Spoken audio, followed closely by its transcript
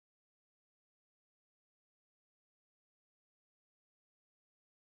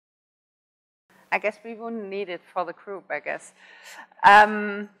I guess we wouldn't need it for the group, I guess.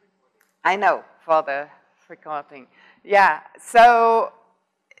 I know, for the recording. Yeah, so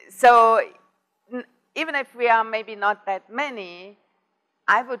even if we are maybe not that many,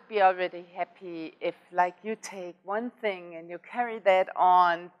 I would be already happy if, like, you take one thing and you carry that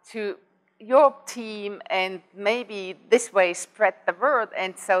on to your team and maybe this way spread the word,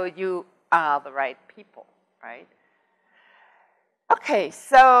 and so you are the right people, right? Okay,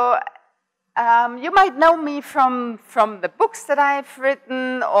 so you might know me from the books that I've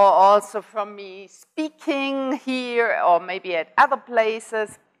written, or also from me speaking here, or maybe at other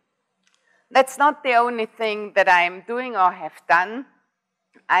places. That's not the only thing that I'm doing or have done.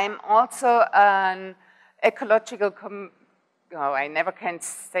 I'm also an ecological, I never can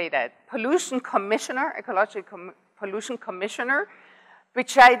say that, pollution commissioner, ecological pollution commissioner,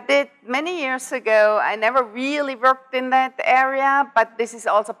 which I did many years ago. I never really worked in that area, but this is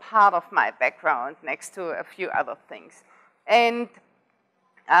also part of my background next to a few other things. And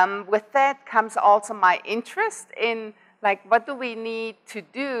with that comes also my interest in, like, what do we need to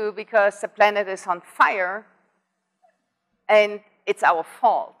do because the planet is on fire and it's our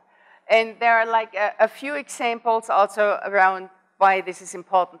fault. And there are like a few examples also around why this is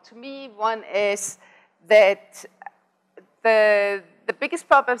important to me. One is that the biggest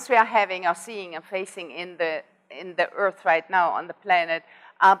problems we are having or seeing and facing in the Earth right now on the planet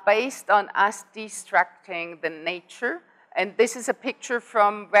are based on us destructing the nature. And this is a picture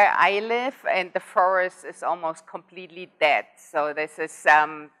from where I live, and the forest is almost completely dead. So this is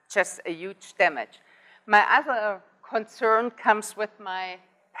just a huge damage. My other concern comes with my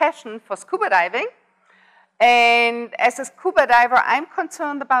passion for scuba diving. And as a scuba diver, I'm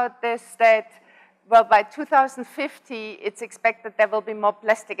concerned about this, that, well, by 2050, it's expected there will be more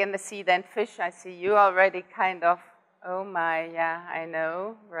plastic in the sea than fish. I see you already kind of, oh my, yeah, I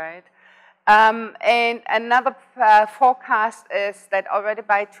know, right? And another forecast is that already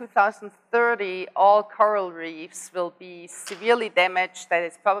by 2030, all coral reefs will be severely damaged, that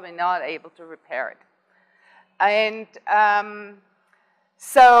it's probably not able to repair it. And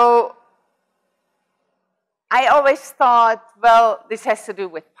so I always thought, well, this has to do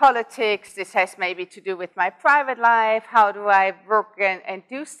with politics, this has maybe to do with my private life, how do I work and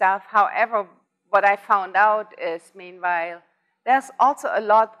do stuff? However, what I found out is, meanwhile, there's also a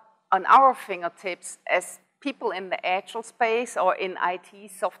lot on our fingertips as people in the Agile space or in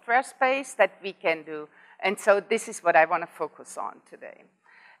IT software space that we can do. And so this is what I want to focus on today.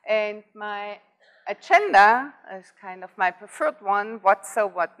 And my agenda is kind of my preferred one, what, so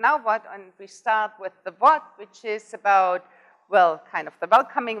what, now what, and we start with the what, which is about, well, kind of the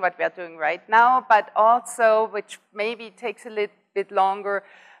welcoming, what we are doing right now, but also, which maybe takes a little bit longer,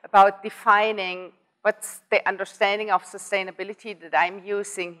 about defining what's the understanding of sustainability that I'm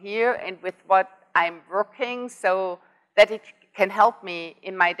using here and with what I'm working, so that it can help me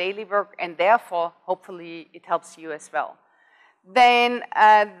in my daily work, and therefore, hopefully, it helps you as well. Then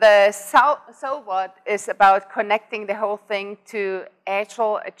the so what is about connecting the whole thing to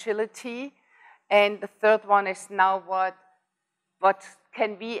agility. And the third one is now what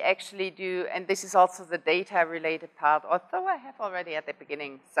can we actually do? And this is also the data-related part, although I have already at the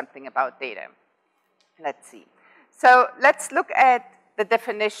beginning something about data. Let's see. So let's look at the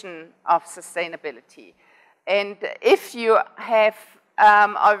definition of sustainability. And if you have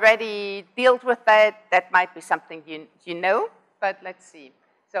already dealt with that, that might be something you know. But let's see.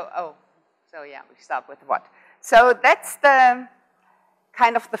 So yeah, we start with what. So that's the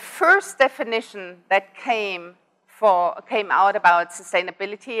kind of the first definition that came out about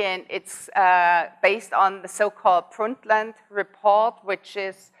sustainability, and it's based on the so-called Brundtland report, which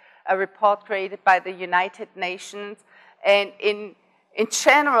is a report created by the United Nations. And in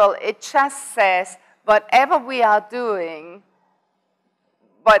general, it just says whatever we are doing,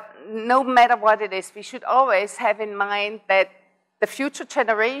 but no matter what it is, we should always have in mind that the future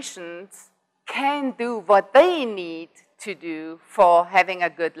generations can do what they need to do for having a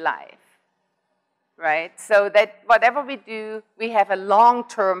good life, right? So that whatever we do, we have a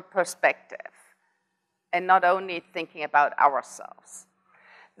long-term perspective and not only thinking about ourselves.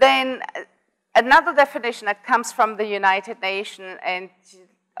 Then another definition that comes from the United Nations, and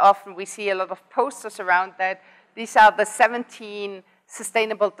often we see a lot of posters around that, these are the 17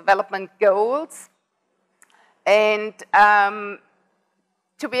 Sustainable Development Goals. And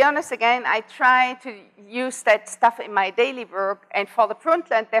to be honest, again, I try to use that stuff in my daily work, and for the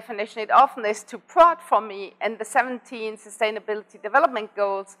Brundtland definition, it often is too broad for me, and the 17 Sustainability Development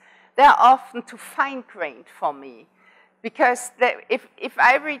Goals, they're often too fine-grained for me. Because if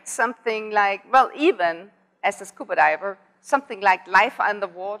I read something like, well, even as a scuba diver, something like life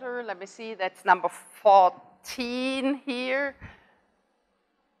underwater. Let me see, that's number 14 here.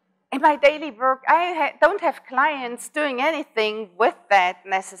 In my daily work, I don't have clients doing anything with that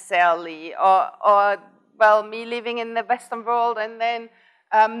necessarily, or well, me living in the Western world and then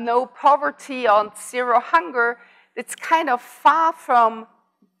no poverty or zero hunger. It's kind of far from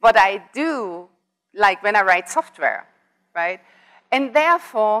what I do, like when I write software, right? And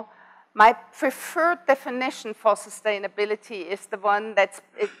therefore, my preferred definition for sustainability is the one that's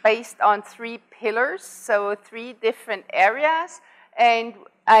based on 3 pillars, so 3 different areas. And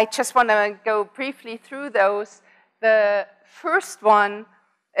I just want to go briefly through those. The first one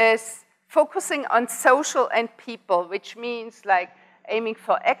is focusing on social and people, which means like aiming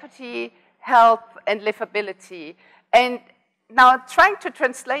for equity, health, and livability. And now trying to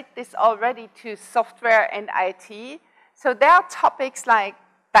translate this already to software and IT. So there are topics like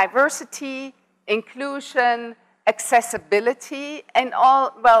diversity, inclusion, accessibility, and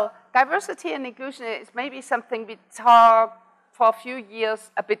all, well, diversity and inclusion is maybe something we talk for a few years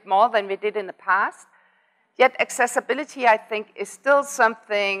a bit more than we did in the past. Yet accessibility, I think, is still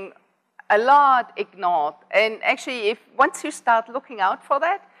something a lot ignored. And actually, once you start looking out for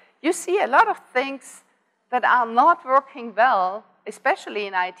that, you see a lot of things that are not working well, especially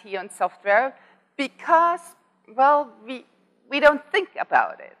in IT and software, because, well, we don't think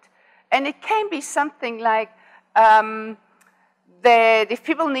about it. And it can be something like that if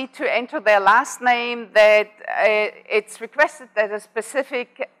people need to enter their last name, that it's requested that a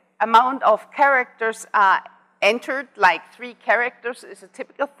specific amount of characters are entered, like 3 characters is a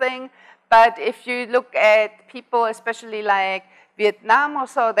typical thing. But if you look at people, especially like Vietnam or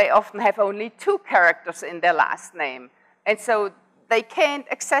so, they often have only 2 characters in their last name. And so they can't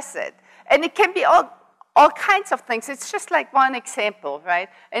access it. And it can be all kinds of things. It's just like one example, right?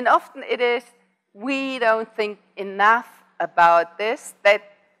 And often it is, we don't think enough about this, that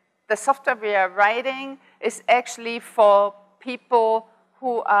the software we are writing is actually for people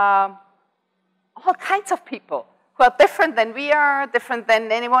who are all kinds of people, who are different than we are, different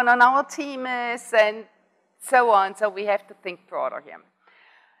than anyone on our team is, and so on. So we have to think broader here.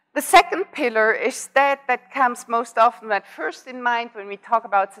 The second pillar is that comes most often at first in mind when we talk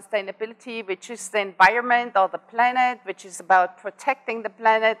about sustainability, which is the environment or the planet, which is about protecting the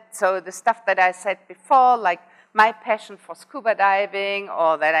planet. So the stuff that I said before, like my passion for scuba diving,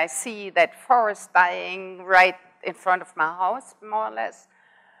 or that I see that forest dying right in front of my house, more or less.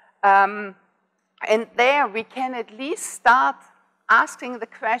 And there we can at least start asking the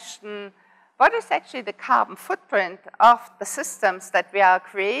question, what is actually the carbon footprint of the systems that we are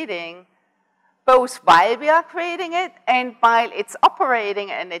creating, both while we are creating it and while it's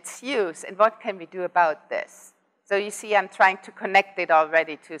operating and its use, and what can we do about this? So you see, I'm trying to connect it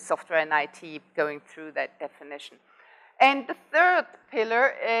already to software and IT, going through that definition. And the third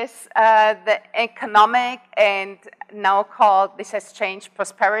pillar is the economic, and now called, this has changed,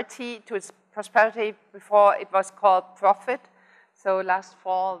 prosperity to its prosperity. Before it was called profit. So last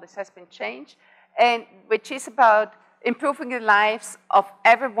fall, this has been changed, and which is about improving the lives of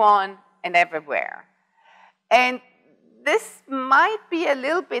everyone and everywhere. And this might be a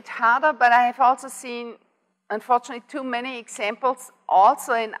little bit harder, but I have also seen, unfortunately, too many examples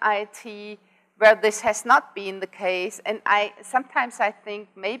also in IT where this has not been the case. And sometimes I think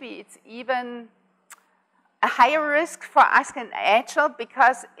maybe it's even a higher risk for us in Agile,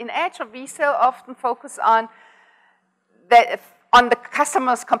 because in Agile we so often focus on the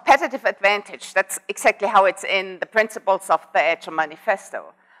customer's competitive advantage. That's exactly how it's in the principles of the Agile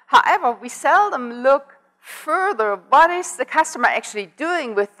Manifesto. However, we seldom look further. What is the customer actually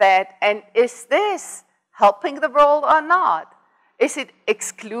doing with that? And is this helping the world or not? Is it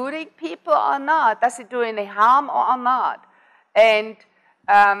excluding people or not? Does it do any harm or not? And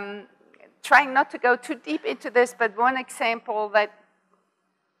trying not to go too deep into this, but one example that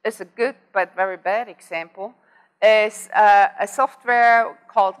is a good but very bad example is a software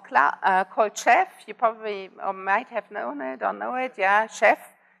called Chef. You probably or might have known it or know it, yeah, Chef,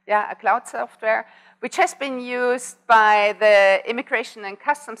 yeah, a cloud software, which has been used by the Immigration and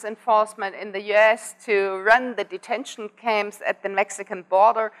Customs Enforcement in the US to run the detention camps at the Mexican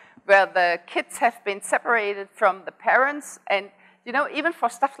border, where the kids have been separated from the parents. And, you know, even for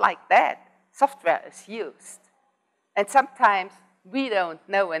stuff like that, software is used. And sometimes we don't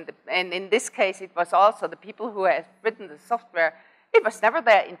know, and in this case, it was also the people who have written the software. It was never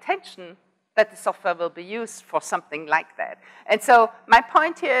their intention that the software will be used for something like that. And so my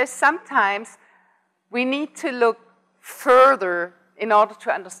point here is sometimes we need to look further in order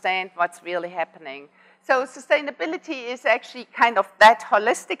to understand what's really happening. So sustainability is actually kind of that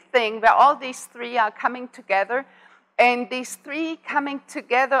holistic thing where all these 3 are coming together. And these three coming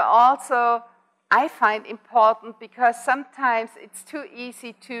together also, I find important because sometimes it's too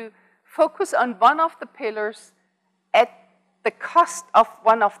easy to focus on one of the pillars at the cost of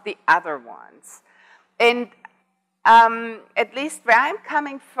one of the other ones. And at least where I'm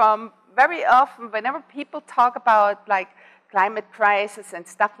coming from, very often, whenever people talk about like climate crisis and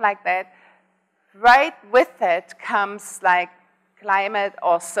stuff like that, right with it comes like climate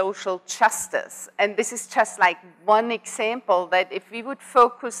or social justice. And this is just like one example that if we would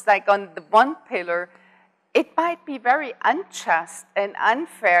focus like on the one pillar, it might be very unjust and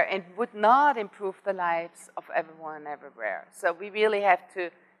unfair and would not improve the lives of everyone everywhere. So we really have to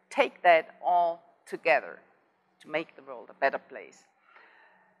take that all together to make the world a better place.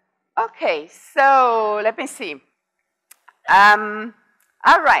 Okay, so let me see. All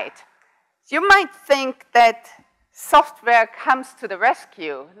right. You might think that software comes to the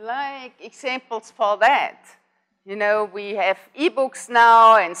rescue, like examples for that. You know, we have ebooks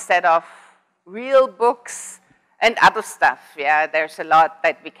now instead of real books and other stuff. Yeah, there's a lot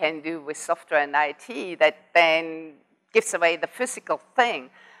that we can do with software and IT that then gives away the physical thing.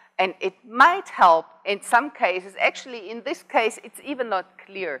 And it might help in some cases. Actually, in this case, it's even not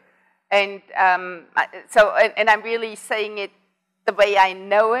clear. And and I'm really saying it the way I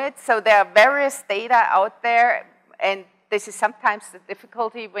know it. So there are various data out there, and this is sometimes the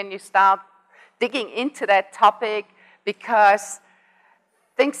difficulty when you start digging into that topic because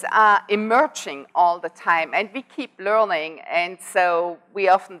things are emerging all the time, and we keep learning, and so we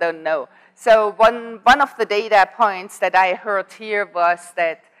often don't know. So one of the data points that I heard here was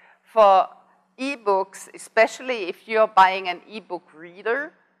that for ebooks, especially if you're buying an ebook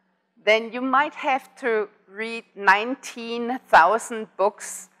reader, then you might have to read 19,000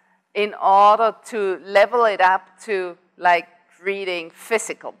 books in order to level it up to like reading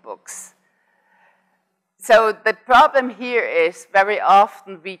physical books. So the problem here is very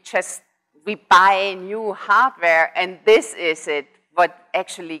often we buy new hardware, and this is what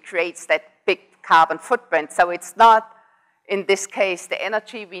actually creates that big carbon footprint. So it's not, in this case, the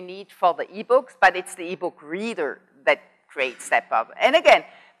energy we need for the ebooks, but it's the ebook reader that creates that problem. And again,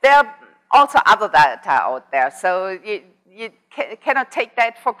 there are also other data out there, so you cannot take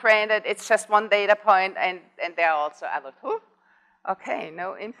that for granted. It's just one data point, and there are also others. Okay,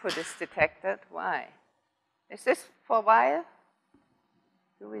 no input is detected. Why? Is this for a while?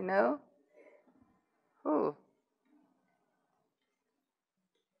 Do we know? Who?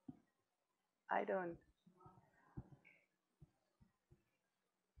 I don't.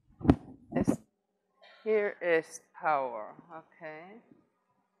 Here is power, okay.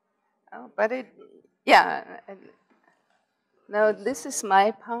 Oh, but yeah. No, this is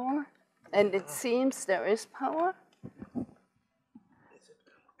my power, and it seems there is power.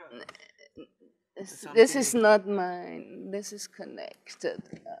 This is not mine. This is connected.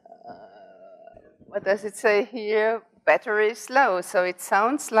 What does it say here? Battery is low, so it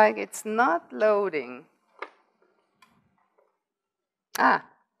sounds like it's not loading. Ah,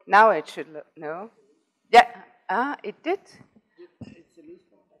 now it should load. No? Yeah. Ah, it did. It's the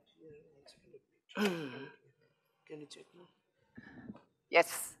least one, actually. Can you check now?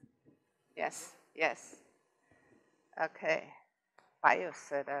 Yes. Yes. Yes. Okay. Bio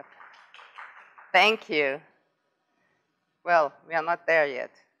setup. Thank you. Well, we are not there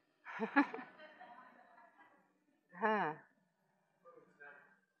yet. Huh.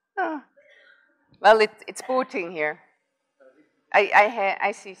 Oh. Well, it's booting here.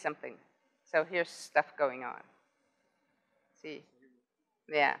 I see something. So here's stuff going on. See?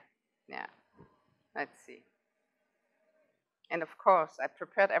 Yeah. Yeah. Let's see. And of course, I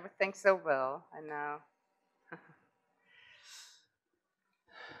prepared everything so well. I know.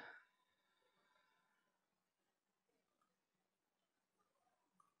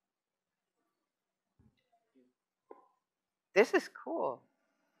 This is cool.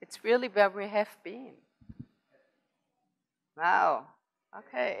 It's really where we have been. Wow.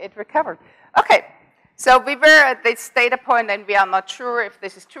 Okay, it recovered. Okay, so we were at this data point, and we are not sure if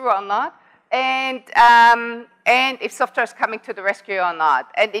this is true or not, and if software is coming to the rescue or not.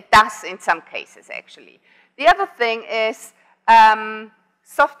 And it does in some cases, actually. The other thing is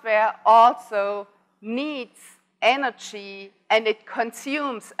software also needs energy, and it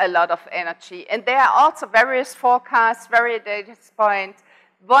consumes a lot of energy. And there are also various forecasts, various data points.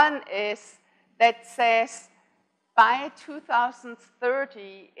 One is that says by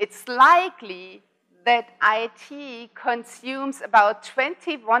 2030, it's likely that IT consumes about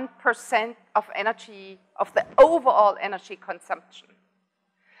 21% of energy, of the overall energy consumption.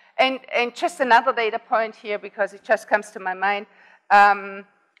 And just another data point here, because it just comes to my mind,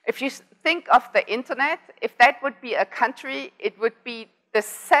 If you think of the internet, if that would be a country, it would be the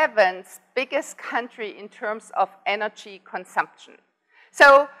 7th biggest country in terms of energy consumption.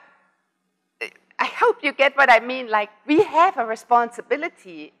 So I hope you get what I mean. Like, we have a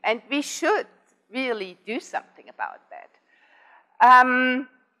responsibility, and we should really do something about that.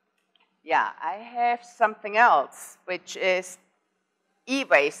 Yeah, I have something else, which is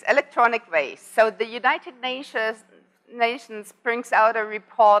e-waste, electronic waste. So the United Nations brings out a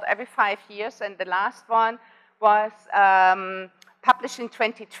report every 5 years, and the last one was published in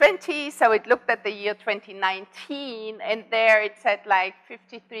 2020. So it looked at the year 2019, and there it said like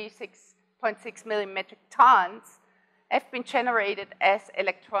 53.6 million metric tons have been generated as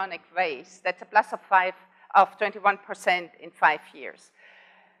electronic waste. That's a plus of 21% in 5 years.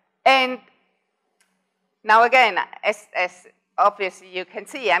 And now again, as obviously you can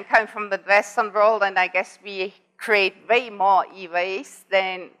see, I'm coming from the Western world, and I guess we create way more e-waste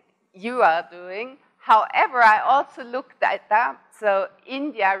than you are doing. However, I also looked at that. So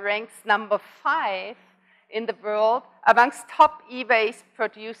India ranks number 5 in the world amongst top e-waste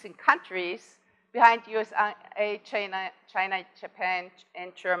producing countries, behind USA, China, Japan,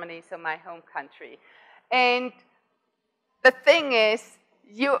 and Germany, so my home country. And the thing is,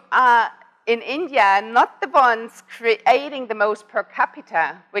 you are in India not the ones creating the most per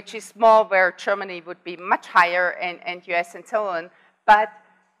capita, which is more where Germany would be much higher, and US and so on, but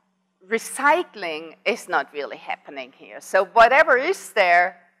recycling is not really happening here. So whatever is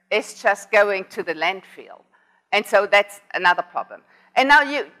there is just going to the landfill. And so that's another problem. And now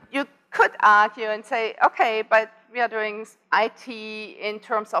you could argue and say, okay, but we are doing IT in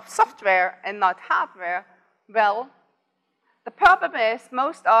terms of software and not hardware. Well, the problem is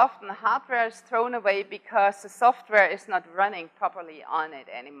most often hardware is thrown away because the software is not running properly on it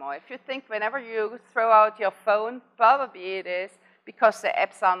anymore. If you think whenever you throw out your phone, probably it is because the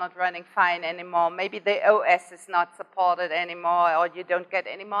apps are not running fine anymore. Maybe the OS is not supported anymore, or you don't get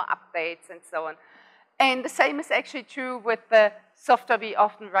any more updates and so on. And the same is actually true with the software we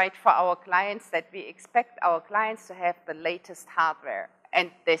often write for our clients, that we expect our clients to have the latest hardware. And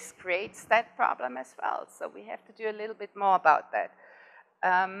this creates that problem as well. So we have to do a little bit more about that.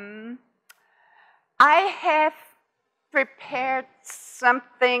 I have prepared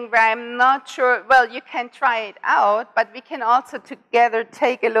something where I'm not sure, well, you can try it out, but we can also together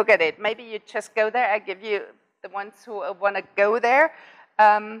take a look at it. Maybe you just go there. I give you, the ones who want to go there,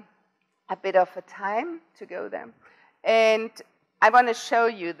 a bit of a time to go there. And I want to show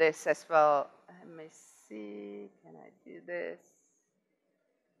you this as well. Let me see, can I do this?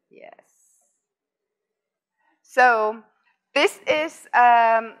 Yes. So this is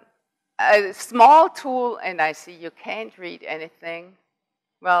a small tool, and I see you can't read anything.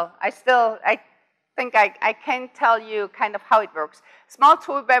 Well, I think I can tell you kind of how it works. Small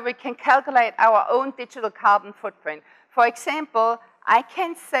tool where we can calculate our own digital carbon footprint. For example, I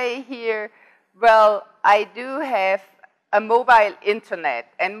can say here, well, I do have a mobile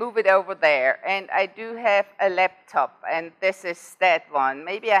internet and move it over there, and I do have a laptop, and this is that one.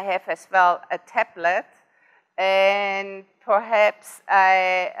 Maybe I have as well a tablet, and perhaps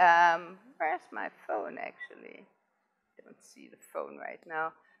where's my phone actually? I don't see the phone right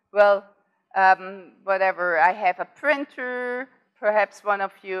now. Well, whatever, I have a printer, perhaps one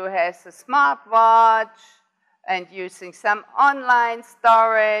of you has a smartwatch, and using some online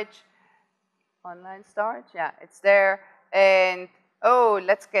storage. Online storage, yeah, it's there. And, oh,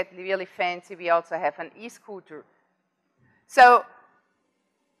 let's get really fancy, we also have an e-scooter. So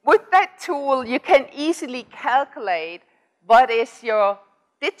with that tool, you can easily calculate what is your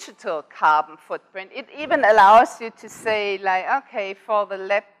digital carbon footprint. It even allows you to say, like, okay, for the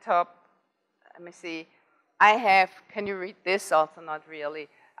laptop, let me see, I have, can you read this? Also not really.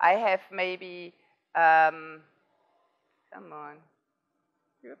 I have maybe, come on,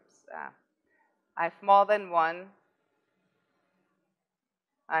 oops, I have more than one.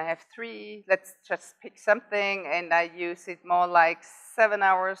 I have 3, let's just pick something, and I use it more like 7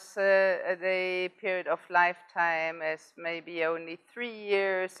 hours a day, period of lifetime as maybe only 3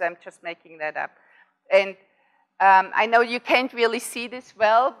 years. I'm just making that up. And I know you can't really see this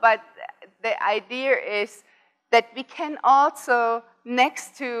well, but the idea is that we can also,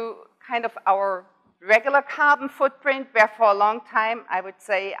 next to kind of our regular carbon footprint, where for a long time I would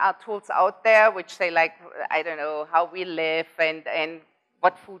say are tools out there which say, like, I don't know, how we live and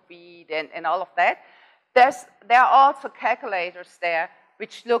what food we eat and all of that. There are also calculators there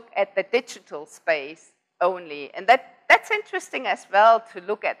which look at the digital space only. And that's interesting as well to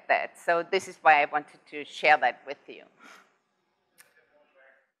look at that. So this is why I wanted to share that with you.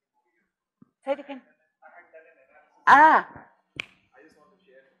 Say it again. Ah. I just want to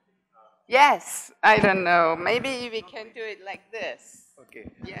share Yes, I don't know. Maybe we can do it like this.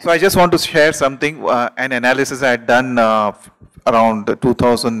 Okay. Yes. So I just want to share something, an analysis I had done around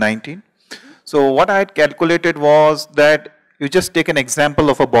 2019. So what I had calculated was that you just take an example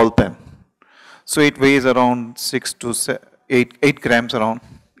of a ball pen. So it weighs around 6 to 8 grams around,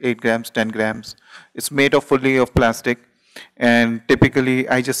 8 grams, 10 grams. It's made of fully of plastic. And typically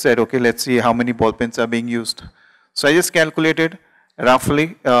I just said, okay, let's see how many ball pens are being used. So I just calculated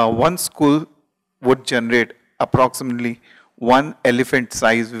roughly one school would generate approximately 1 elephant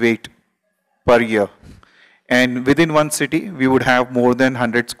size weight per year. And within one city, we would have more than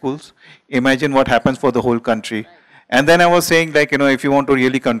 100 schools. Imagine what happens for the whole country. And then I was saying, like, if you want to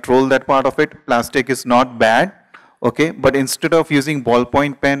really control that part of it, plastic is not bad, okay? But instead of using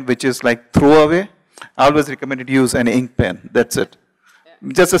ballpoint pen, which is like throwaway, I always recommend to use an ink pen. That's it.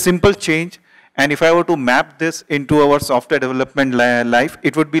 Yeah. Just a simple change. And if I were to map this into our software development life,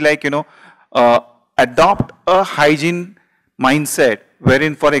 it would be like, adopt a hygiene mindset,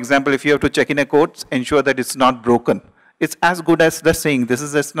 wherein, for example, if you have to check in a code, ensure that it's not broken. It's as good as the saying, this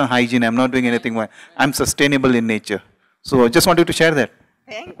is just not hygiene, I'm not doing anything wrong. I'm sustainable in nature. So I just wanted to share that.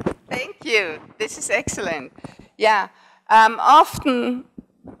 Thank you. This is excellent. Yeah. Often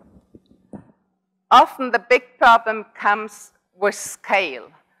the big problem comes with scale.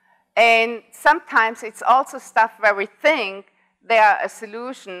 And sometimes it's also stuff where we think they are a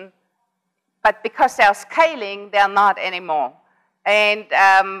solution, but because they're scaling, they're not anymore. And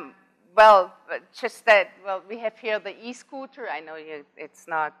well, just that, well, we have here the e-scooter. I know it's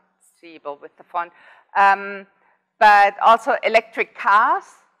not seeable with the font. But also electric cars.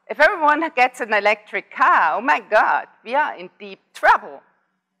 If everyone gets an electric car, oh my God, we are in deep trouble.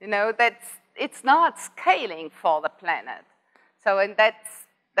 It's not scaling for the planet. So, and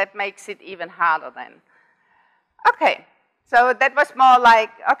that makes it even harder then. Okay, so that was more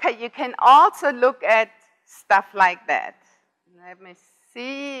like, okay, you can also look at stuff like that. Let me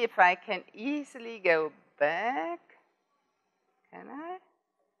see if I can easily go back. Can I?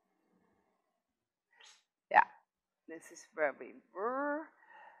 Yeah, this is where we were.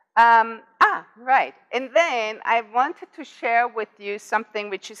 Right. And then I wanted to share with you something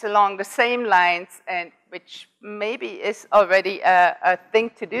which is along the same lines and which maybe is already a thing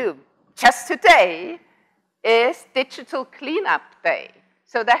to do. Just today is Digital Cleanup Day.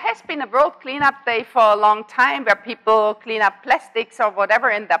 So there has been a World Cleanup Day for a long time where people clean up plastics or whatever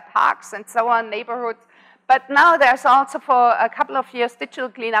in their parks and so on, neighborhoods. But now there's also for a couple of years Digital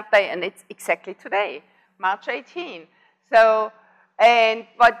Cleanup Day, and it's exactly today, March 18. So, and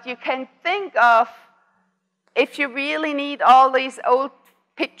what you can think of, if you really need all these old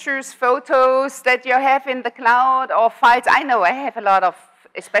pictures, photos that you have in the cloud or files. I know I have a lot of,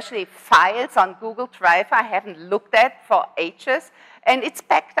 especially files on Google Drive I haven't looked at for ages. And it's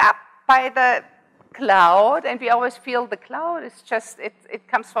backed up by the cloud, and we always feel the cloud is just, it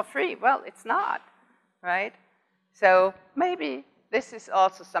comes for free. Well, it's not, right? So maybe this is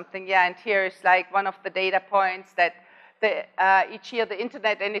also something, yeah, and here is like one of the data points that each year the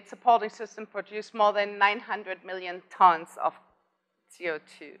internet and its supporting system produce more than 900 million tons of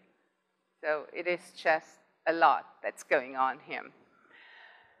CO2. So it is just a lot that's going on here.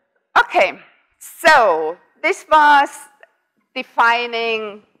 Okay, so this was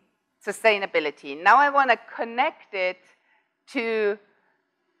defining sustainability. Now I want to connect it to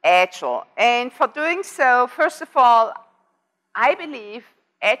Agile. And for doing so, first of all, I believe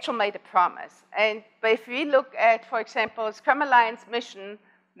Agile made a promise. And if we look at, for example, Scrum Alliance mission,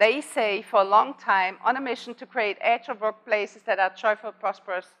 they say for a long time on a mission to create Agile workplaces that are joyful,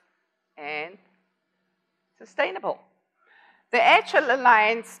 prosperous, and sustainable. The Agile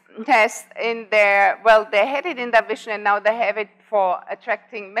Alliance has in their, well, they had it in their vision and now they have it for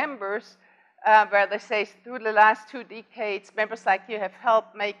attracting members, where they say through the last 2 decades, members like you have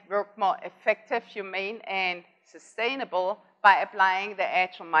helped make work more effective, humane, and sustainable by applying the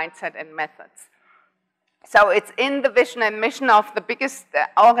Agile mindset and methods. So it's in the vision and mission of the biggest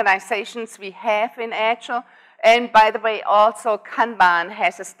organizations we have in Agile. And by the way, also Kanban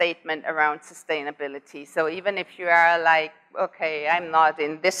has a statement around sustainability. So even if you are like, okay, I'm not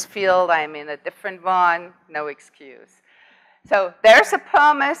in this field, I'm in a different one, no excuse. So there's a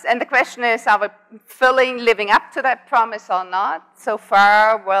promise, and the question is, are we living up to that promise or not? So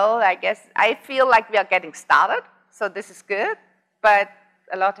far, well, I guess I feel like we are getting started, so this is good, but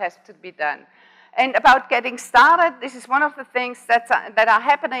a lot has to be done. And about getting started, this is one of the things that are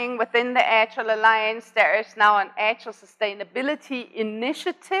happening within the Agile Alliance. There is now an Agile Sustainability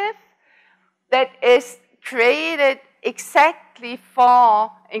Initiative that is created exactly for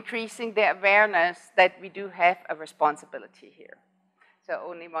increasing the awareness that we do have a responsibility here. So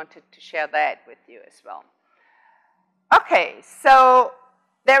only wanted to share that with you as well. Okay, so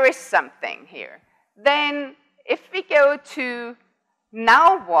there is something here. Then if we go to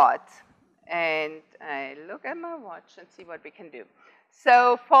now what, and I look at my watch and see what we can do.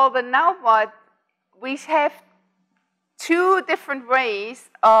 So for the now what, we have two different ways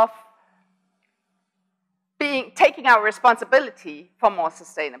of taking our responsibility for more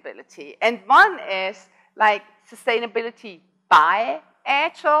sustainability. And one is like sustainability by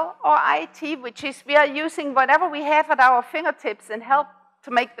Agile or IT, which is we are using whatever we have at our fingertips and help to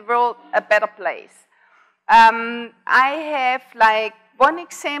make the world a better place. I have like one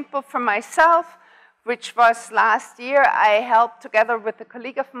example from myself, which was last year. I helped together with a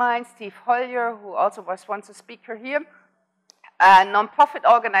colleague of mine, Steve Hollier, who also was once a speaker here, a nonprofit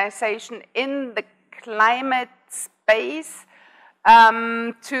organization in the climate space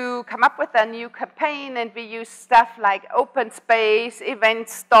to come up with a new campaign, and we use stuff like open space, event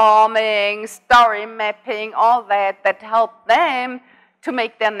storming, story mapping, all that help them to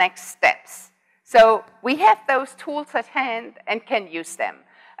make their next steps. So we have those tools at hand and can use them.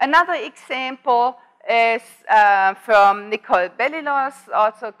 Another example is from Nicole Bellilos,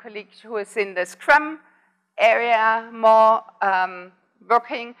 also a colleague who is in the Scrum area more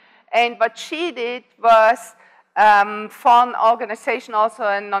working. And what she did was for an organization, also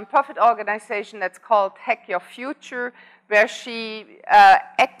a nonprofit organization that's called Hack Your Future, where she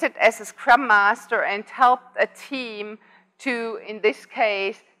acted as a Scrum Master and helped a team to, in this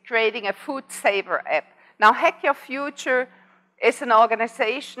case, creating a food saver app. Now, Hack Your Future is an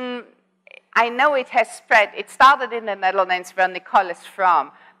organization, I know it has spread. It started in the Netherlands, where Nicole is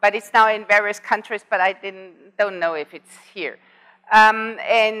from, but it's now in various countries, but I don't know if it's here.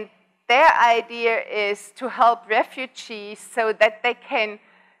 And their idea is to help refugees so that they can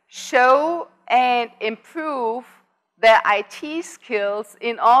show and improve their IT skills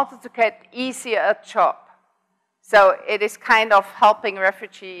in order to get easier a job. So it is kind of helping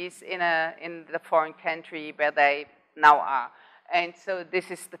refugees in the foreign country where they now are. And so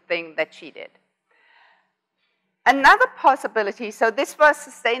this is the thing that she did. Another possibility, so this was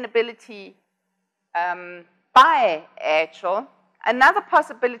sustainability by Agile. Another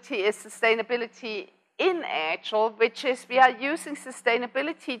possibility is sustainability in Agile, which is we are using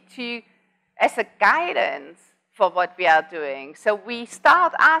sustainability as a guidance for what we are doing. So we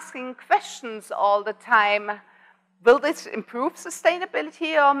start asking questions all the time. Will this improve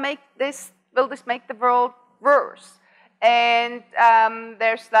sustainability, or will this make the world worse? And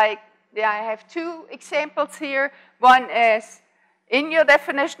there's like, I have two examples here. One is, in your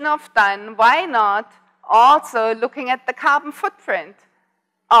definition of done, why not also looking at the carbon footprint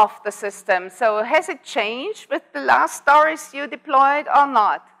of the system? So has it changed with the last stories you deployed or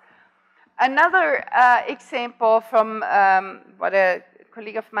not? Another example from what a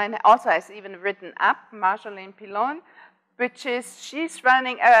colleague of mine also has even written up, Marjolaine Pilon, which is she's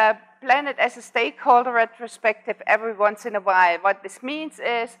running a Planet as a stakeholder retrospective every once in a while. What this means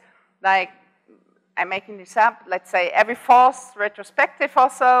is, like, I'm making this up, let's say every fourth retrospective or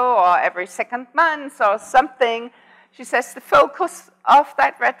so, or every second month or something, she says the focus of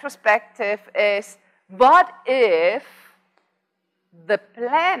that retrospective is, what if the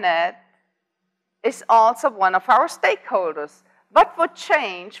planet is also one of our stakeholders? What would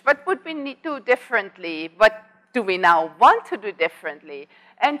change? What would we do differently? What do we now want to do differently?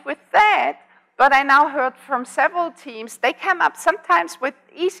 And with that, what I now heard from several teams, they come up sometimes with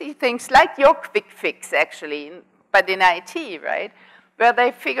easy things like your quick fix, actually, but in IT, right? Where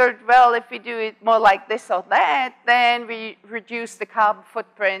they figured, well, if we do it more like this or that, then we reduce the carbon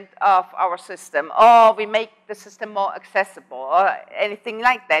footprint of our system, or we make the system more accessible, or anything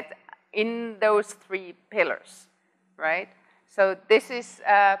like that in those three pillars, right? So this is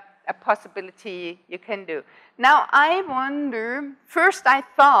a possibility you can do. Now, I wonder, first I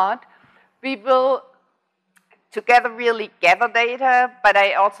thought we will together really gather data, but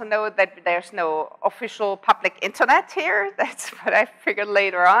I also know that there's no official public internet here. That's what I figured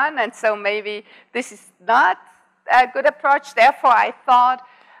later on, and so maybe this is not a good approach. Therefore, I thought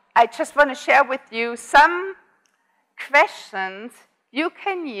I just want to share with you some questions you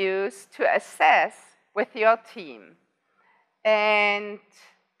can use to assess with your team. And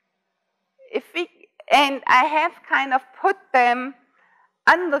I have kind of put them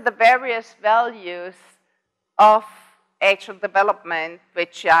under the various values of agile development,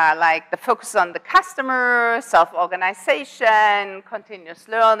 which are like the focus on the customer, self-organization, continuous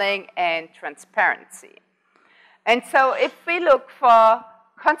learning, and transparency. And so if we look for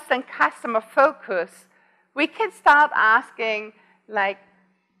constant customer focus, we can start asking, like,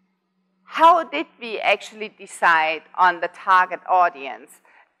 how did we actually decide on the target audience?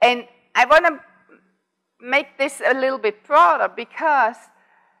 And I want to make this a little bit broader because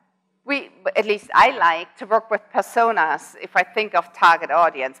at least I like to work with personas if I think of target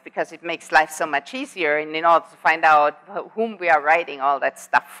audience, because it makes life so much easier in order to find out whom we are writing all that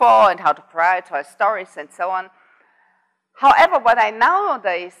stuff for and how to prioritize stories and so on. However, what I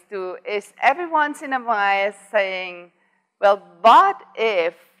nowadays do is every once in a while saying, well, what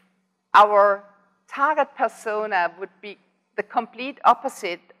if our target persona would be the complete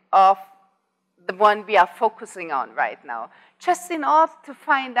opposite of the one we are focusing on right now, just in order to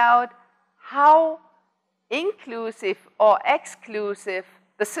find out how inclusive or exclusive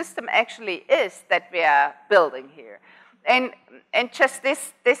the system actually is that we are building here. And just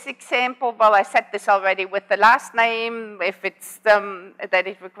this example, well, I said this already with the last name, if it's that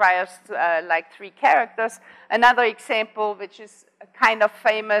it requires like 3 characters. Another example, which is kind of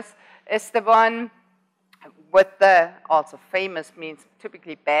famous, is the one with the, also famous means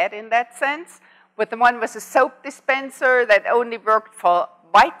typically bad in that sense, with the one with a soap dispenser that only worked for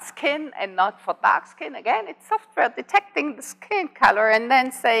white skin and not for dark skin. Again, it's software detecting the skin color and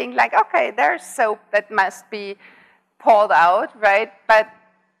then saying like, okay, there's soap that must be poured out, right? But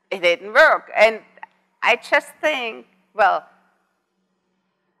it didn't work. And I just think, well,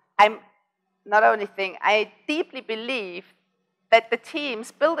 I deeply believe that the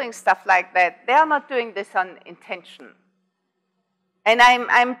teams building stuff like that, they are not doing this on intention. And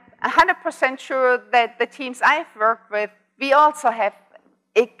I'm 100% sure that the teams I've worked with, we also have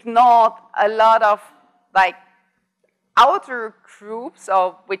ignored a lot of like outer groups,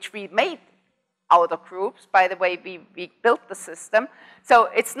 or which we made outer groups, by the way we built the system. So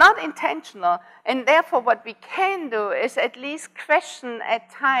it's not intentional, and therefore what we can do is at least question at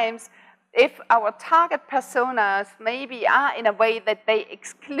times if our target personas maybe are in a way that they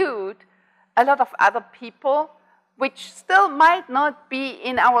exclude a lot of other people, which still might not be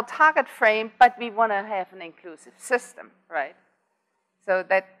in our target frame, but we want to have an inclusive system, right? So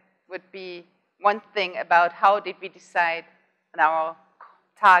that would be one thing about how did we decide on our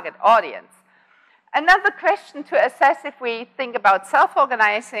target audience. Another question to assess if we think about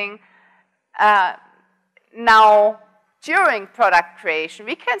self-organizing now during product creation,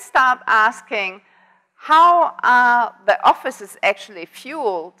 we can start asking how are the offices actually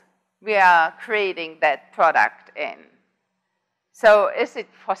fueled we are creating that product in. So is it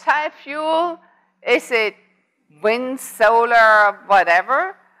fossil fuel? Is it wind, solar,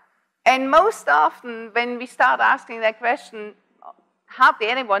 whatever? And most often when we start asking that question, hardly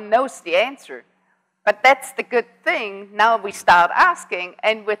anyone knows the answer. But that's the good thing. Now we start asking,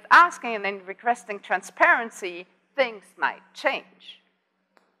 and with asking and then requesting transparency, things might change,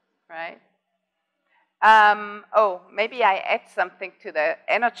 right? Oh, maybe I add something to the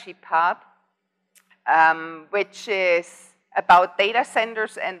energy part, which is about data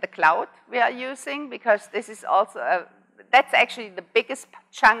centers and the cloud we are using, because this is also, that's actually the biggest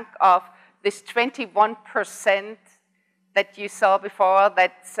chunk of this 21% that you saw before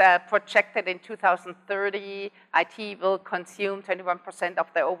that's projected in 2030. IT will consume 21% of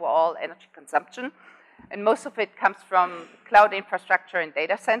the overall energy consumption. And most of it comes from cloud infrastructure and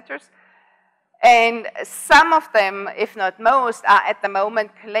data centers. And some of them, if not most, are at the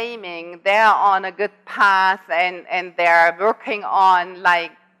moment claiming they're on a good path and they're working on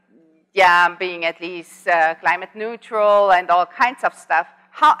like, yeah, being at least climate neutral and all kinds of stuff.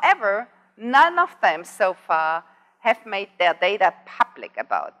 However, none of them so far have made their data public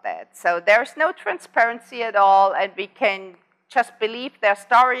about that. So there's no transparency at all, and we can just believe their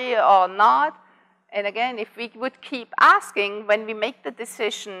story or not. And again, if we would keep asking when we make the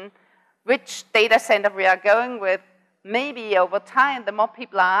decision which data center we are going with, maybe over time, the more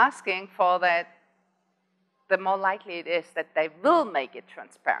people are asking for that, the more likely it is that they will make it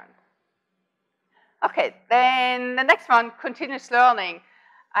transparent. Okay, then the next one, continuous learning.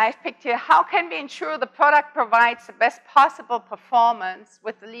 I've picked here, how can we ensure the product provides the best possible performance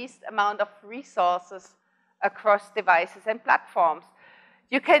with the least amount of resources across devices and platforms?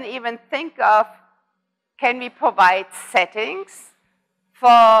 You can even think of, can we provide settings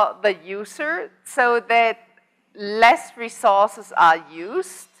for the user so that less resources are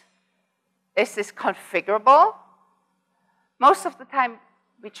used? Is this configurable? Most of the time,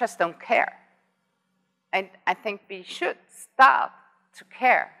 we just don't care. And I think we should start to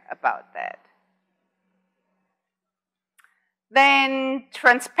care about that. Then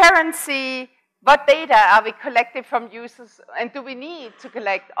transparency, what data are we collecting from users, and do we need to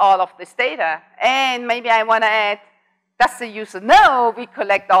collect all of this data? And maybe I want to add, does the user know we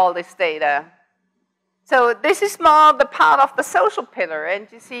collect all this data? So this is more the part of the social pillar,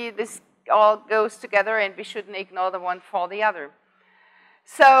 and you see this all goes together and we shouldn't ignore the one for the other.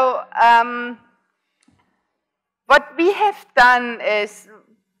 So what we have done is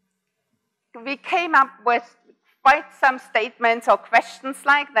we came up with quite some statements or questions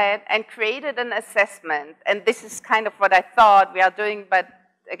like that and created an assessment. And this is kind of what I thought we are doing, but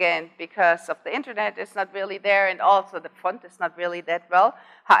again, because of the internet, it's not really there, and also the font is not really that well.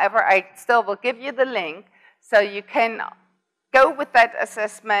 However, I still will give you the link so you can go with that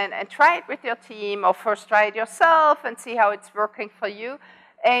assessment and try it with your team, or first try it yourself and see how it's working for you.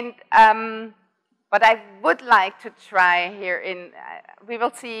 And what I would like to try here we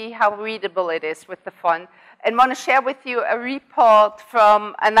will see how readable it is with the font, and want to share with you a report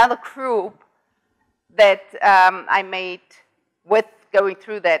from another group that I made with going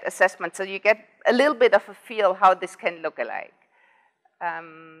through that assessment, so you get a little bit of a feel how this can look like.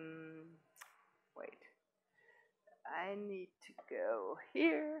 Wait, I need to go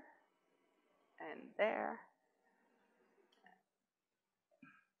here and there.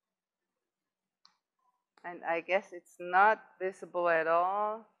 And I guess it's not visible at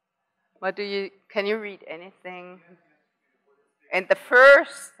all. What can you read anything? In the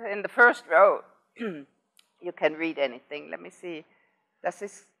first row, you can read anything. Let me see. Does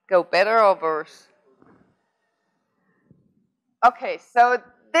this go better or worse? Okay, so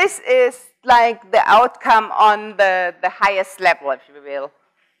this is like the outcome on the highest level, if you will,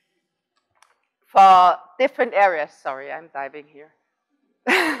 for different areas. Sorry, I'm diving here.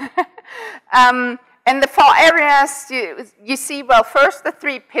 And the 4 areas, you see, well, first the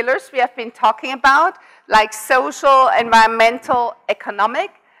 3 pillars we have been talking about, like social, environmental, economic.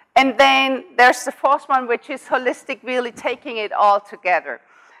 And then there's the 4th one, which is holistic, really taking it all together.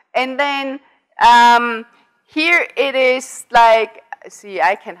 And then here it is like, see,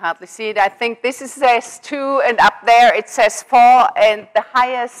 I can hardly see it. I think this says 2, and up there it says 4, and the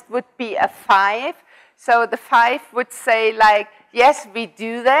highest would be a 5. So the 5 would say like, yes, we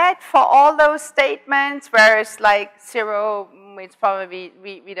do that for all those statements, whereas like 0 means probably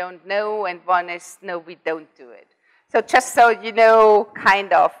we don't know, and 1 is no, we don't do it. So just so you know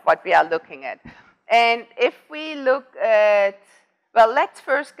kind of what we are looking at. And if we look at, well, let's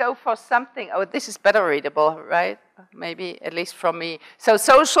first go for something. Oh, this is better readable, right? Maybe, at least from me. So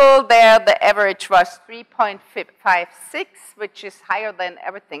social, there the average was 3.56, which is higher than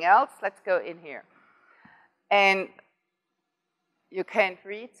everything else. Let's go in here. And you can't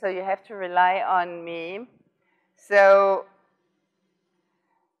read, so you have to rely on me. So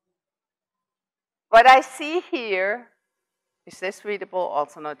what I see here, is this readable?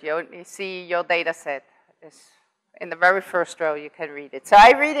 Also not. You only see your data set. Is in the very first row, you can read it. So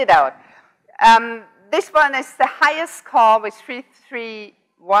I read it out. This one is the highest score with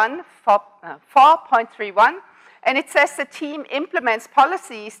 4.31. And it says the team implements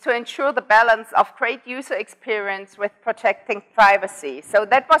policies to ensure the balance of great user experience with protecting privacy. So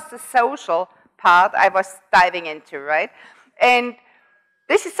that was the social part I was diving into, right? And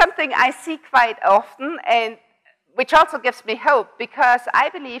this is something I see quite often, and which also gives me hope, because I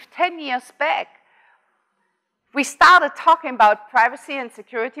believe 10 years back, we started talking about privacy and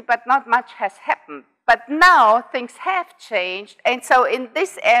security, but not much has happened. But now things have changed, and so in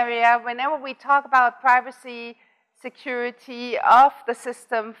this area, whenever we talk about privacy, security of the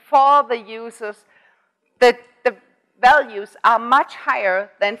system for the users, the values are much higher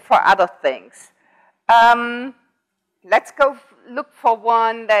than for other things. Let's go look for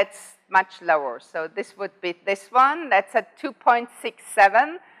one that's much lower. So this would be this one. That's at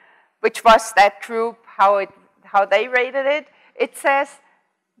 2.67, which was that group, how they rated it. It says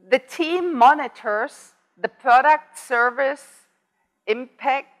the team monitors the product, service,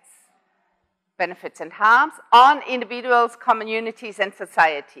 impacts, benefits and harms on individuals, communities, and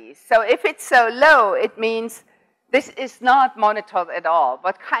societies. So if it's so low, it means this is not monitored at all.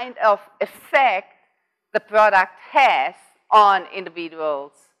 What kind of effect the product has on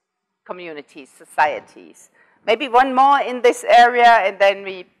individuals, communities, societies. Maybe one more in this area, and then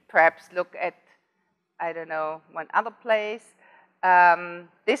we perhaps look at, I don't know, one other place.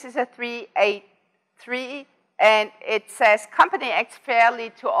 This is a 383, and it says company acts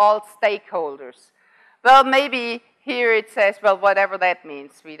fairly to all stakeholders. Well, maybe here it says, well, whatever that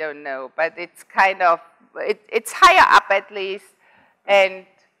means, we don't know. But it's kind of, it's higher up at least. And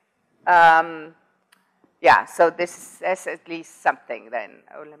yeah, so this is at least something then.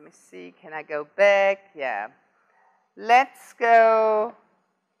 Oh, let me see, can I go back? Yeah. Let's go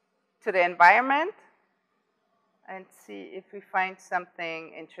to the environment and see if we find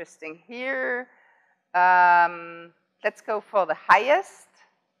something interesting here. Let's go for the highest.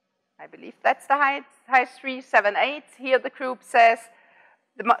 I believe that's the highest 378. Here the group says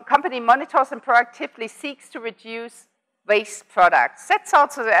the company monitors and proactively seeks to reduce waste products. That's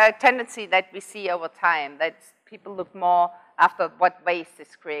also a tendency that we see over time, that people look more after what waste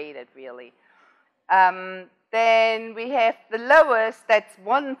is created, really. Then we have the lowest, that's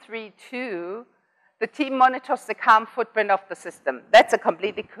 132. The team monitors the carbon footprint of the system. That's a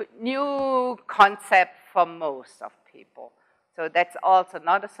completely new concept for most of people. So that's also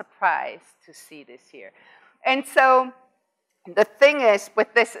not a surprise to see this here. And so the thing is,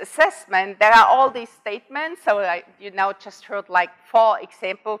 with this assessment, there are all these statements. So you now just heard like 4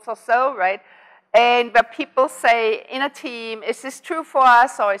 examples or so, right? And where people say in a team, is this true for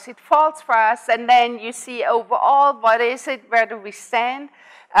us or is it false for us? And then you see overall, what is it? Where do we stand?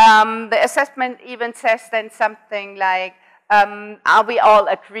 The assessment even says then something like, are we all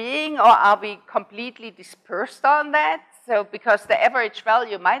agreeing or are we completely dispersed on that? So because the average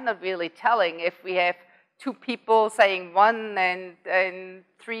value might not really telling if we have 2 people saying 1 and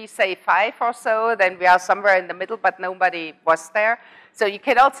 3 say 5 or so, then we are somewhere in the middle, but nobody was there. So you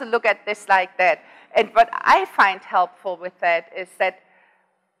can also look at this like that. And what I find helpful with that is that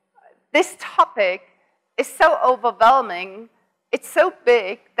this topic is so overwhelming, it's so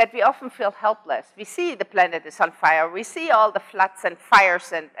big that we often feel helpless. We see the planet is on fire. We see all the floods and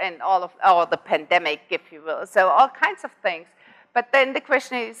fires and all the pandemic, if you will. So all kinds of things. But then the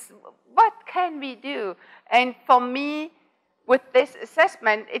question is, what can we do? And for me, with this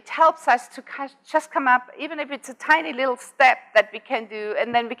assessment, it helps us to just come up, even if it's a tiny little step that we can do,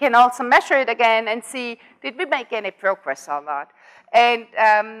 and then we can also measure it again and see, did we make any progress or not? And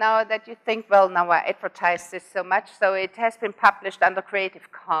now that you think, well, now I advertise this so much, so it has been published under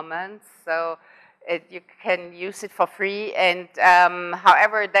Creative Commons, so you can use it for free. And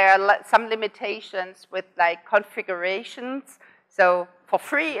however, there are some limitations with like configurations. So for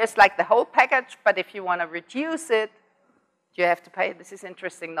free is like the whole package, but if you want to reduce it, you have to pay. This is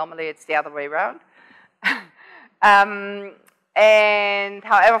interesting. Normally it's the other way around. And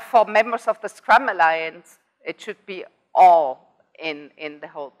however, for members of the Scrum Alliance, it should be all in the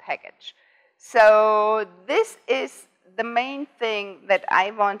whole package. So this is the main thing that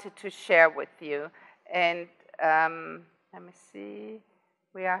I wanted to share with you. And let me see,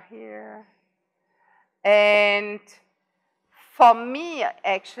 we are here. And for me,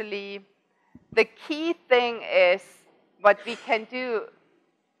 actually, the key thing is what we can do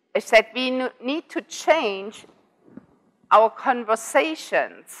is that we need to change our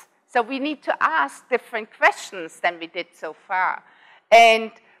conversations. So we need to ask different questions than we did so far.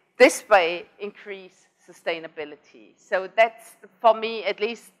 And this way, increase sustainability. So that's, for me, at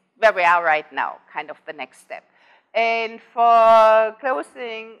least where we are right now, kind of the next step. And for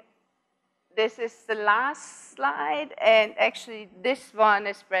closing, this is the last slide. And actually, this one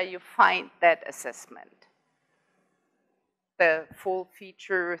is where you find that assessment. The full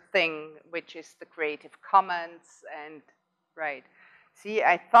feature thing, which is the Creative Commons, and right. See,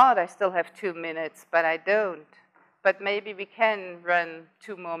 I thought I still have 2 minutes, but I don't. But maybe we can run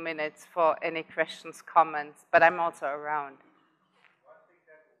 2 more minutes for any questions, comments, but I'm also around. One thing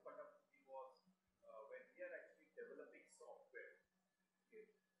that opened up to me was when we are actually developing software. Okay,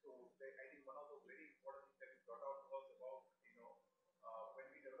 so I think one of the very important things that we brought out was about, when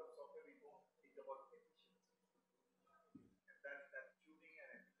we develop software, we don't think about efficiency. That tuning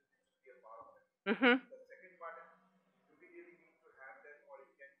and efficiency should be a part of it. Mm-hmm. The second part is, do we really need to have that, or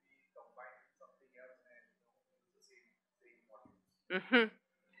it can be combined with something else and use the same modules? Mm-hmm.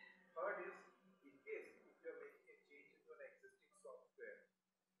 Third is, in case if you are making a change into an existing software,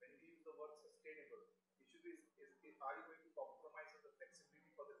 when we use the word sustainable, it should be, are you going to compromise on the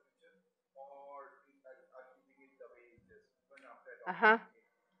flexibility for the future, or are keeping it the way it is even after adopting it?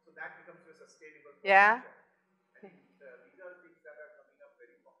 So that becomes your sustainable for Yeah. future. These are things that are coming up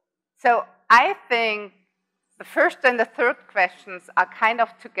very fast. So I think the first and the third questions are kind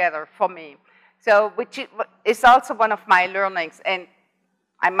of together for me. So which is also one of my learnings, and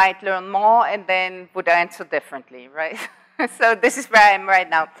I might learn more and then would answer differently, right? So this is where I am right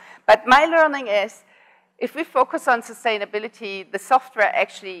now. But my learning is, if we focus on sustainability, the software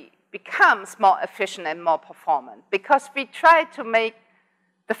actually becomes more efficient and more performant, because we try to make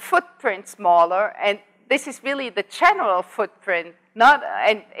the footprint smaller, and this is really the general footprint,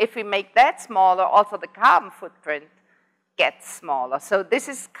 and if we make that smaller, also the carbon footprint gets smaller. So this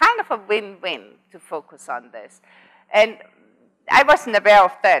is kind of a win-win to focus on this. And I wasn't aware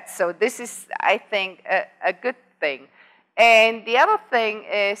of that, so this is, I think, a good thing. And the other thing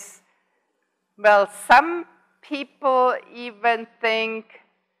is, well, some people even think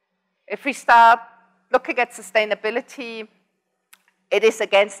if we start looking at sustainability, it is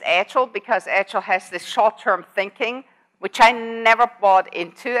against Agile, because Agile has this short-term thinking, which I never bought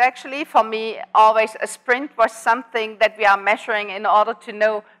into, actually. For me, always a sprint was something that we are measuring in order to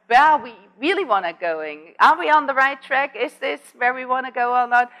know where we really want to go. Are we on the right track? Is this where we want to go or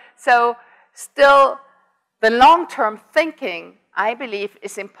not? So still, the long-term thinking, I believe,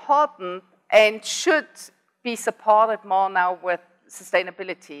 is important and should be supported more now with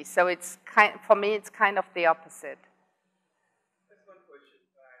sustainability. So it's for me, it's kind of the opposite. Just one question,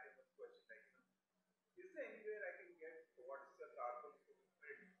 is there anywhere I can get what's the carbon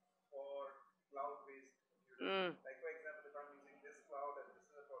footprint for cloud-based computing? Like, for example, if I'm using this cloud and this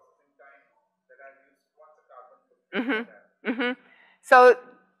is a processing time that I've used, what's the carbon footprint for that? So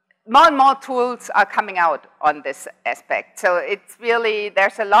more and more tools are coming out on this aspect. So it's really,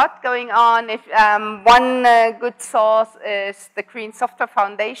 there's a lot going on. If one good source is the Green Software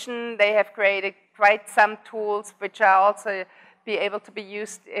Foundation. They have created quite some tools which are also be able to be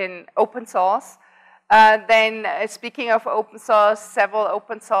used in open source. Then speaking of open source, several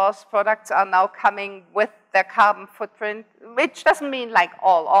open source products are now coming with their carbon footprint, which doesn't mean like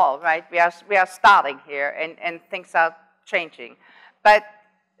all, right? We are starting here and things are changing. But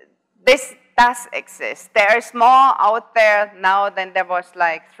this does exist. There is more out there now than there was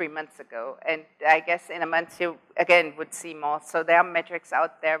like 3 months ago. And I guess in a month you, again, would see more. So there are metrics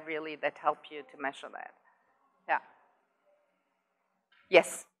out there really that help you to measure that. Yeah.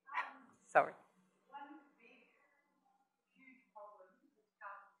 Yes. Sorry. One big, huge problem with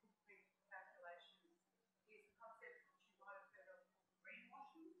carbon footprint calculations is the concept which you might have heard of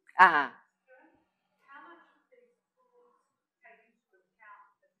greenwashing. Ah. How much of these tools take into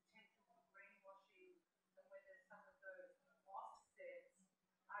account the potential for greenwashing and whether some of those offsets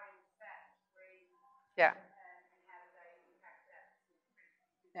are in fact green? Yeah. And how do they impact that footprint?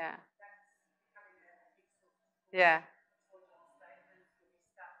 Yeah. That's becoming a big source of Yeah. statements where we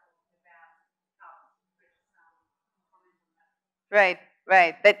start talking about carbon footprint. Comment on that. Right,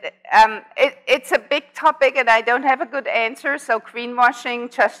 right. It's a big topic, and I don't have a good answer. So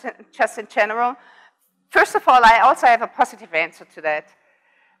greenwashing, just in general. First of all, I also have a positive answer to that.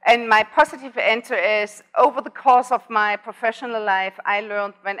 And my positive answer is, over the course of my professional life, I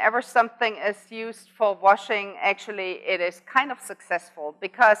learned whenever something is used for washing, actually it is kind of successful,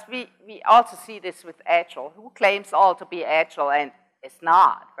 because we also see this with Agile. Who claims all to be Agile and is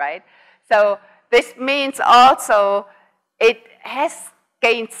not, right? So this means also it has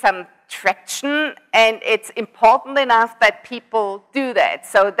gained some traction, and it's important enough that people do that.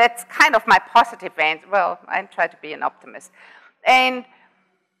 So that's kind of my positive answer. Well, I try to be an optimist. And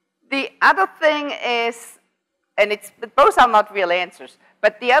the other thing is, and both are not real answers,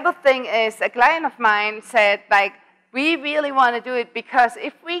 but the other thing is, a client of mine said, like, we really want to do it because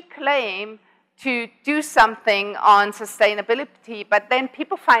if we claim to do something on sustainability, but then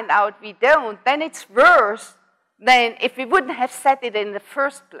people find out we don't, then it's worse than if we wouldn't have said it in the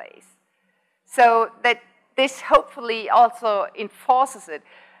first place. So that this hopefully also enforces it.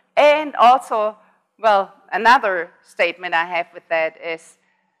 And also, well, another statement I have with that is,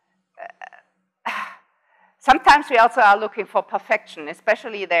 sometimes we also are looking for perfection,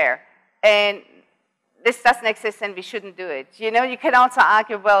 especially there. And this doesn't exist and we shouldn't do it. You know, you can also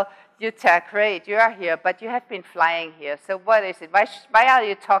argue, well, Jutta, great, you are here, but you have been flying here. So what is it? Why are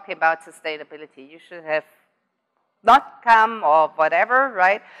you talking about sustainability? You should have not come or whatever,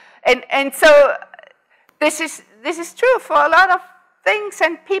 right? And so this is true for a lot of things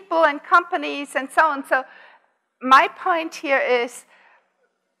and people and companies and so on. So my point here is,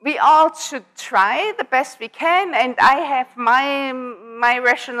 we all should try the best we can, and I have my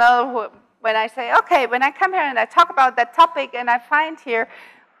rationale when I say, okay, when I come here and I talk about that topic and I find here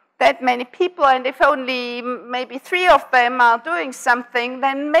that many people, and if only maybe 3 of them are doing something,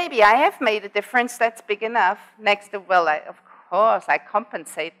 then maybe I have made a difference that's big enough. Next to, well, of course, I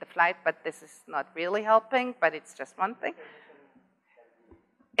compensate the flight, but this is not really helping, but it's just one thing.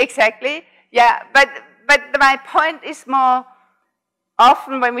 Exactly, yeah, but my point is more,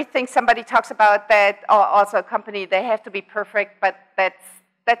 often when we think somebody talks about that, or also a company, they have to be perfect, but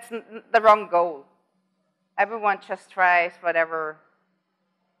that's the wrong goal. Everyone just tries whatever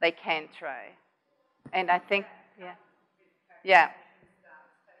they can try. And I think, yeah.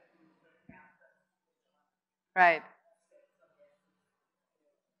 Right.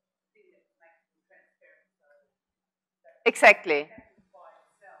 Exactly.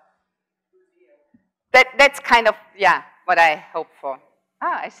 That's kind of, yeah, what I hope for.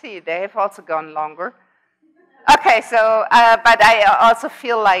 Ah, I see, they have also gone longer. Okay, so, but I also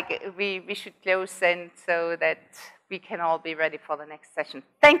feel like we should close then so that we can all be ready for the next session.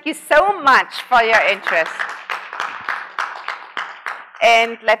 Thank you so much for your interest.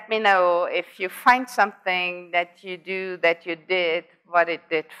 And let me know if you find something that you do, that you did, what it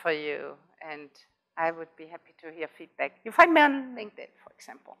did for you. And I would be happy to hear feedback. You find me on LinkedIn, for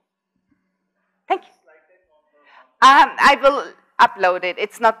example. Thank you. I will upload it.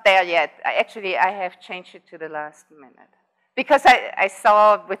 It's not there yet. Actually, I have changed it to the last minute. Because I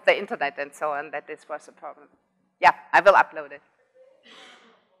saw with the internet and so on that this was a problem. Yeah, I will upload it.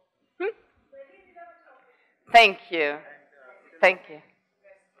 Thank you. Thank you.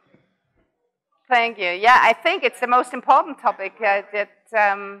 Thank you. Yeah, I think it's the most important topic that.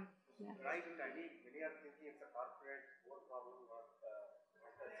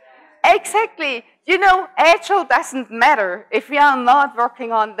 Exactly. You know, Agile doesn't matter if we are not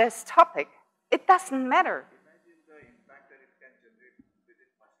working on this topic. It doesn't matter. Imagine the impact that it can generate within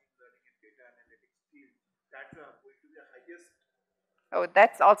machine learning and data analytics field. That's going to be the highest. Oh,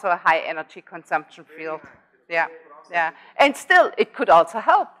 that's also a high energy consumption field. Yeah, yeah. And still, it could also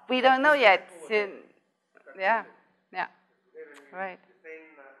help. We don't know yet. Yeah, yeah. Right.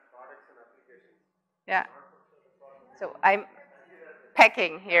 Yeah. So I'm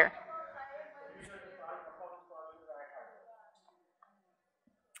packing here.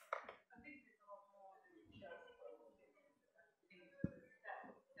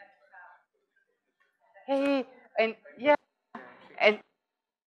 Hey, and yeah.